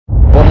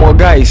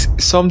Guys,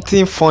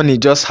 something funny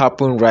just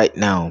happened right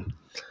now.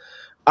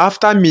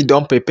 After me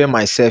don't prepare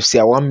myself, say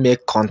I want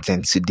make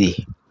content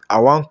today. I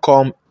want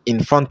come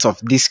in front of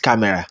this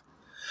camera.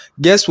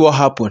 Guess what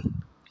happened?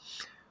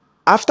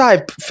 After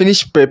I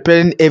finished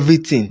preparing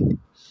everything,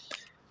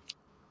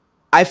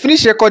 I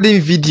finished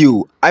recording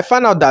video. I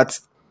found out that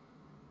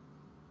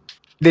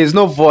there's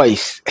no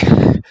voice.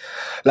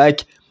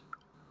 Like,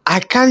 I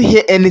can't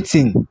hear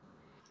anything.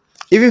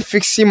 Even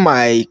fixing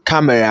my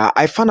camera,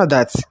 I found out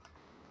that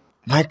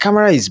my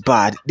camera is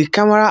bad. The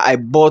camera I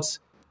bought,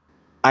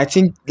 I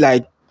think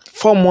like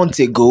 4 months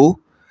ago.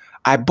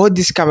 I bought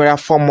this camera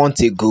 4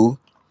 months ago.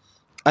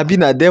 I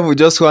been a devil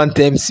just want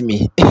tempt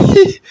me.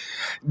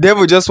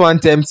 Devil just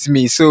want tempt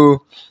me.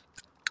 So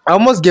I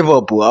almost gave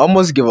up.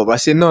 I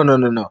said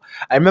no.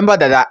 I remember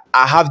that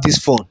I have this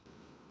phone.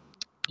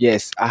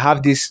 Yes, I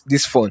have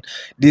this phone.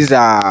 This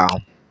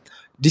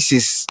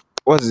is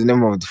what's the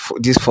name of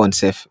this phone,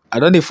 Seth? I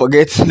don't even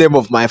forget the name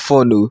of my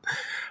phone.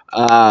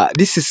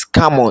 This is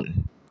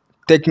Camon,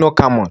 Techno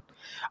Camon.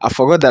 I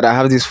forgot that I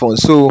have this phone.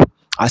 So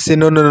I said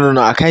no.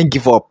 I can't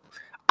give up.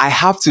 I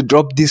have to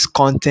drop this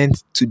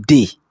content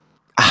today.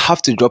 I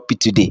have to drop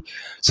it today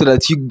so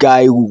that you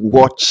guys will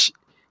watch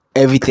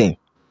everything.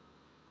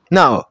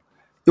 Now,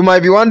 you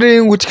might be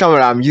wondering which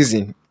camera I'm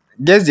using.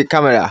 Guess the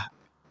camera.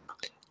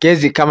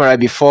 Guess the camera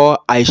before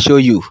I show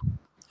you.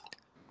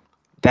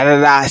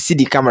 See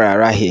the camera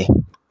right here.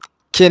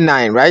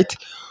 K9, right?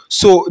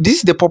 So this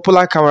is the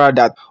popular camera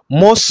that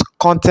most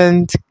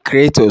content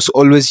creators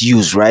always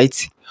use, right?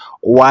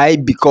 Why?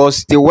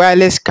 Because the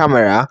wireless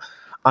camera,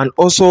 and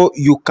also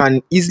you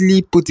can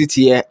easily put it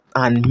here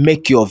and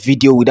make your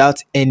video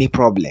without any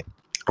problem.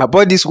 I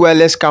bought this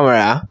wireless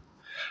camera.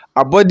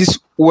 I bought this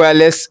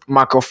wireless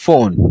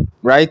microphone,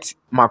 right?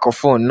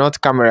 Microphone, not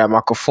camera,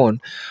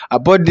 microphone. I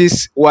bought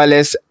this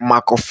wireless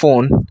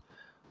microphone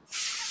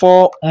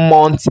 4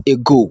 months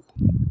ago.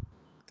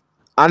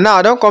 And now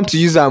I don't come to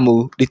use them.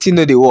 The thing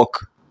know they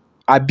work.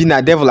 I've been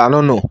a devil, I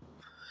don't know.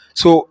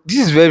 So this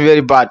is very,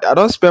 very bad. I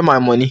don't spend my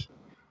money.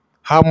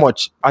 How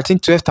much? I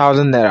think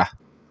 12,000 naira.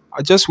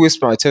 I just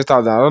waste my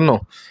 12,000. I don't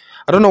know.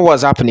 I don't know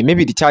what's happening.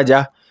 Maybe the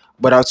charger,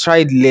 but I'll try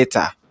it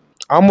later.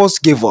 I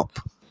almost gave up.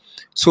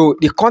 So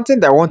the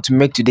content I want to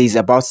make today is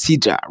about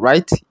Sidra,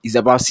 right? It's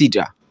about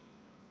Sidra.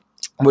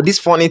 But this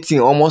funny thing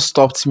almost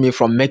stopped me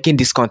from making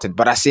this content.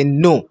 But I say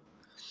no.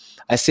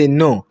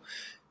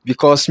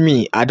 Because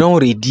me, I don't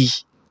ready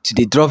to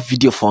the drop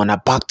video for on a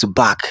back to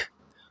back.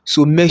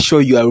 So make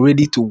sure you are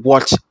ready to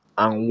watch so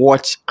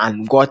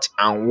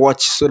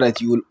that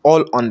you will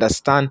all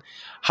understand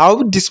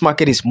how this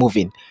market is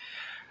moving.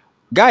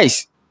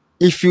 Guys,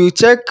 if you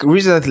check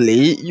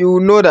recently, you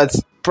know that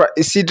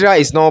Sidra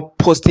is not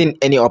posting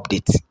any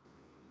updates.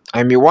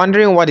 I mean,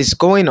 wondering what is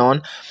going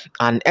on,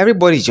 and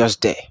everybody's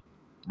just there,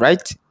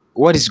 right?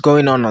 What is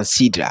going on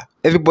Sidra?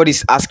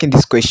 Everybody's asking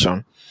this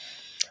question.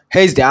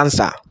 Here's the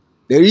answer.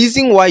 The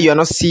reason why you're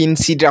not seeing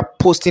Sidra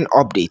posting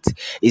updates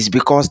is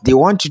because they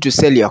want you to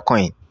sell your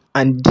coin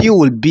and they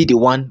will be the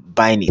one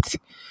buying it.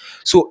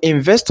 So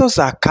investors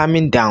are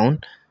coming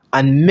down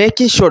and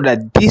making sure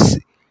that this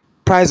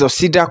price of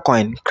Sidra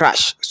coin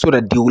crash so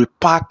that they will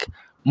pack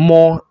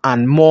more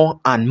and more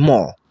and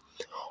more.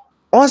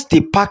 Once they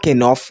pack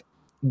enough,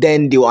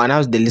 then they will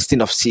announce the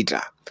listing of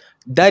Sidra.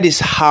 That is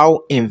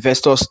how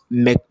investors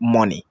make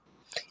money.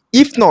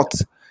 If not,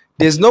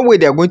 there's no way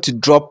they're going to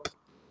drop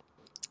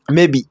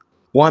maybe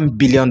 $1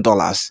 billion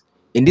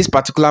in this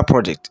particular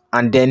project,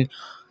 and then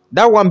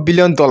that $1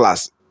 billion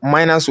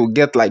miners will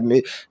get like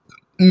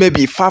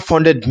maybe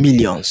 500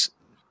 millions,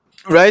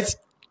 right?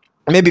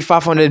 Maybe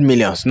 500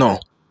 millions. No,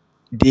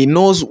 they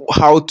knows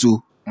how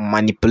to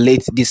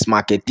manipulate this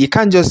market. They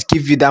can't just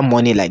give you that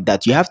money like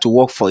that. You have to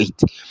work for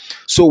it.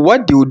 So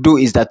what they will do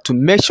is that to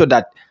make sure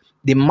that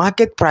the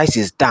market price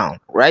is down,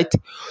 right?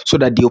 So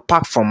that they'll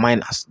pack from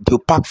miners.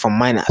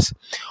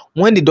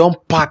 When they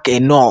don't pack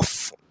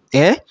enough,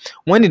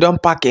 when they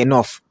don't pack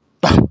enough,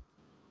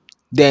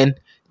 then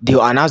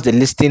they'll announce the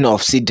listing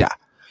of Sidra.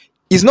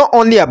 It's not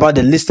only about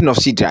the listing of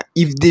Sidra.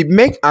 If they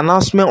make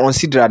announcement on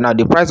Sidra now,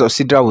 the price of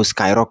Sidra will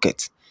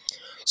skyrocket.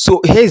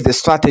 So here's the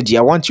strategy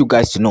I want you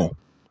guys to know.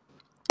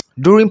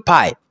 During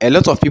Pi, a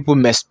lot of people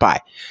messed Pi.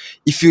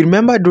 If you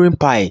remember during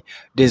Pi,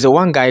 there's a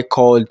one guy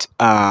called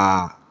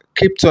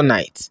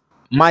Kryptonite,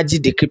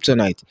 Magic the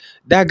Kryptonite.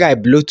 That guy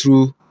blew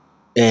through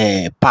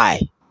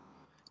Pi.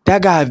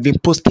 That guy has been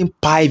posting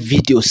Pi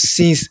videos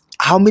since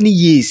how many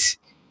years?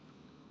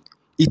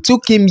 It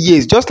took him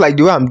years, just like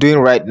the way I'm doing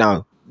right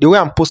now. The way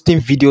I'm posting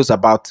videos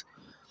about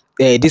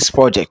this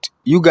project.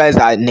 You guys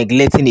are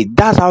neglecting it.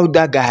 That's how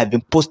that guy has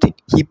been posting.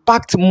 He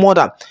packed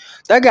that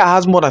guy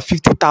has more than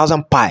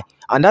 50,000 Pi.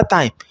 And that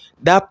time,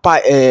 that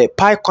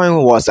Pi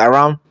coin was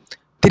around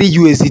 3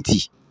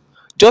 USDT.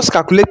 Just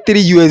calculate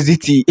 3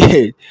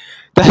 USDT.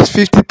 That's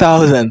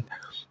 50,000.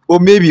 Or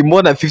maybe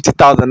more than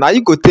 50,000. Now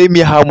you could tell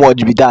me how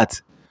much be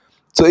that.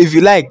 So if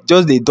you like,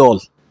 just the dull.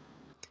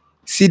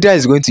 Sidra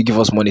is going to give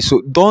us money.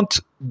 So don't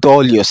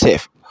dull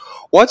yourself.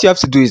 What you have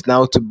to do is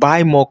now to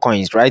buy more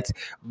coins, right?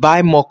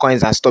 Buy more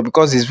coins and store,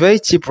 because it's very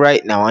cheap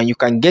right now and you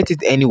can get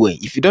it anyway.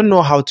 If you don't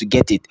know how to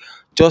get it,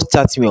 just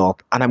chat me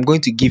up and I'm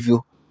going to give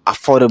you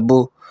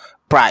affordable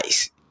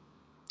price.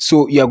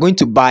 So you are going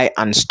to buy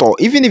and store.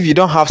 Even if you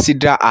don't have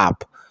Sidra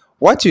app,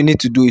 what you need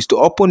to do is to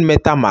open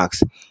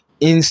Metamask,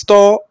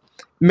 install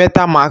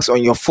Metamask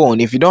on your phone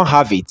if you don't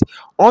have it.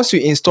 Once you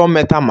install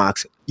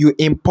Metamask, you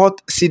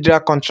import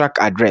Sidra contract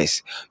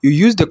address. You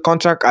use the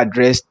contract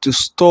address to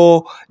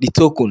store the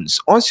tokens.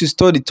 Once you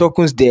store the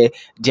tokens there,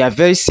 they are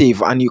very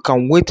safe and you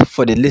can wait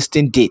for the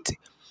listing date.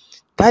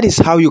 That is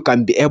how you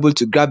can be able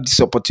to grab this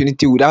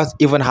opportunity without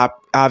even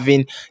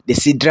having the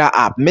Sidra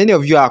app. Many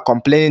of you are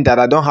complaining that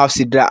I don't have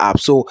Sidra app.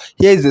 So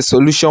here is the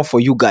solution for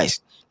you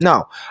guys.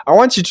 Now, I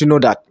want you to know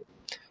that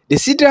the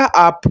Sidra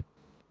app,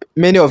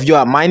 many of you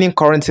are mining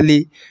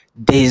currently,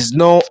 there is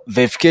no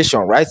verification,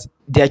 right?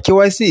 Their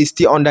KYC is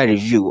still under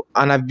review.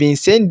 And I've been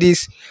saying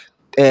this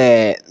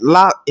in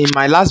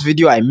my last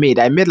video I made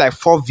like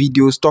 4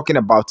 videos talking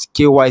about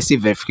KYC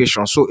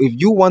verification. So if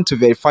you want to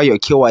verify your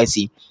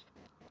KYC,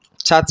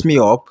 chat me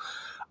up,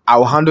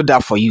 I'll handle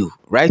that for you,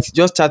 right?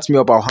 Just chat me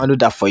up, I'll handle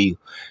that for you.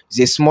 It's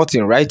a small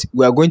thing, right?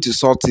 We are going to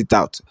sort it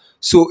out.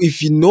 So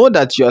if you know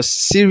that you're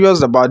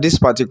serious about this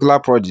particular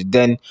project,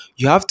 then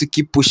you have to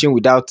keep pushing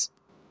without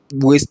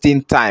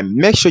wasting time.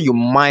 Make sure you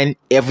mine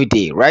every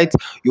day, right?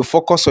 You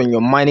focus on your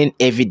mining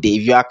every day.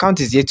 If your account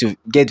is yet to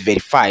get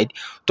verified,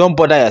 don't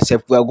bother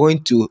yourself. We are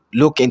going to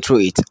look into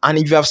it. And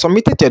if you have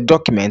submitted your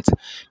document,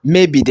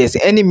 maybe there's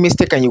any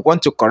mistake and you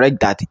want to correct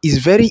that, it's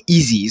very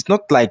easy. It's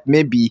not like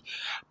maybe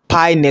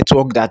Pi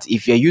network that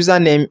if your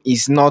username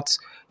is not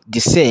the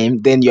same,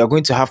 then you're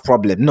going to have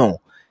problem.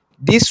 No,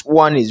 this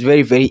one is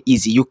very, very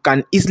easy. You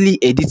can easily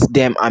edit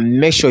them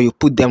and make sure you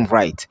put them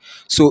right.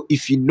 So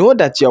if you know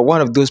that you're one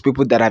of those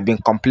people that have been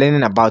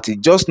complaining about it,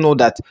 just know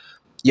that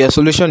your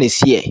solution is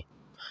here.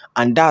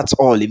 And that's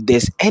all. If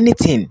there's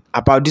anything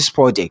about this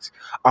project,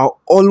 I'll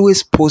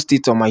always post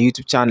it on my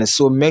YouTube channel.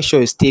 So make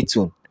sure you stay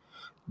tuned.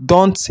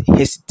 Don't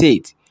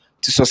hesitate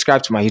to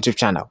subscribe to my YouTube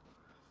channel.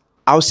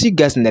 I'll see you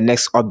guys in the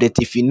next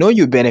update. If you know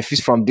you benefit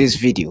from this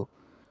video,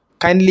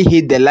 kindly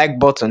hit the like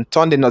button,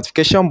 turn the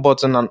notification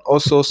button, and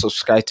also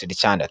subscribe to the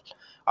channel.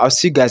 I'll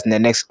see you guys in the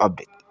next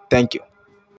update. Thank you.